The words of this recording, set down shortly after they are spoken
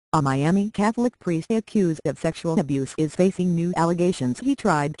A Miami Catholic priest accused of sexual abuse is facing new allegations. He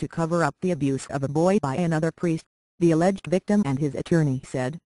tried to cover up the abuse of a boy by another priest, the alleged victim and his attorney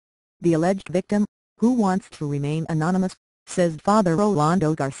said. The alleged victim, who wants to remain anonymous, says Father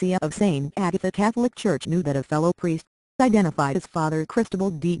Rolando Garcia of St. Agatha Catholic Church knew that a fellow priest, identified as Father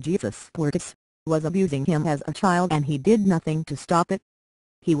Cristobal de Jesus Puertas, was abusing him as a child and he did nothing to stop it.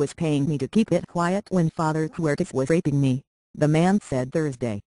 He was paying me to keep it quiet when Father Puertas was raping me, the man said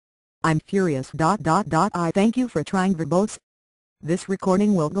Thursday. I'm furious. I thank you for trying verbose. This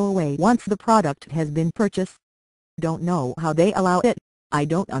recording will go away once the product has been purchased. Don't know how they allow it, I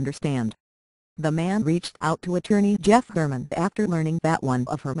don't understand. The man reached out to attorney Jeff Herman after learning that one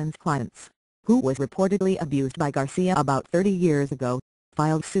of Herman's clients, who was reportedly abused by Garcia about 30 years ago,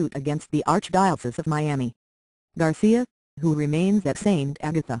 filed suit against the Archdiocese of Miami. Garcia, who remains at St.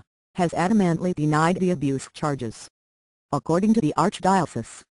 Agatha, has adamantly denied the abuse charges. According to the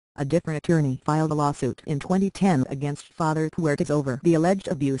Archdiocese, a different attorney filed a lawsuit in 2010 against Father Puertas over the alleged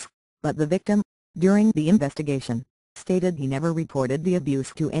abuse, but the victim, during the investigation, stated he never reported the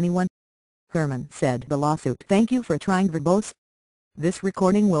abuse to anyone. Herman said the lawsuit. Thank you for trying verbose. This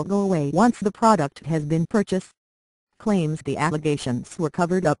recording will go away once the product has been purchased. Claims the allegations were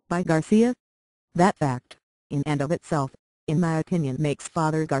covered up by Garcia. That fact, in and of itself, in my opinion makes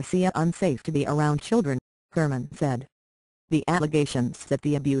Father Garcia unsafe to be around children, Herman said. The allegations that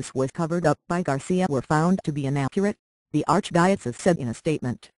the abuse was covered up by Garcia were found to be inaccurate, the Archdiocese said in a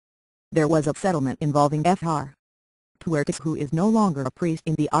statement. There was a settlement involving Fr. Puertas, who is no longer a priest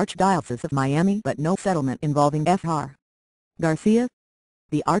in the Archdiocese of Miami, but no settlement involving Fr. Garcia.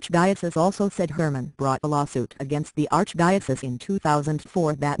 The Archdiocese also said Herman brought a lawsuit against the Archdiocese in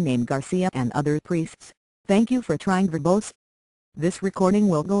 2004 that named Garcia and other priests. Thank you for trying verbose. This recording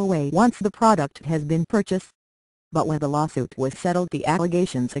will go away once the product has been purchased. But when the lawsuit was settled, the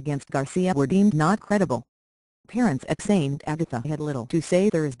allegations against Garcia were deemed not credible. Parents at St. Agatha had little to say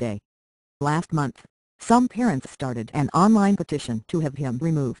Thursday. Last month, some parents started an online petition to have him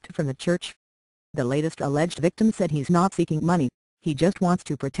removed from the church. The latest alleged victim said he's not seeking money, he just wants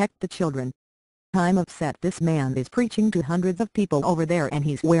to protect the children. I'm upset this man is preaching to hundreds of people over there and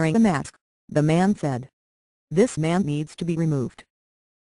he's wearing a mask, the man said. This man needs to be removed.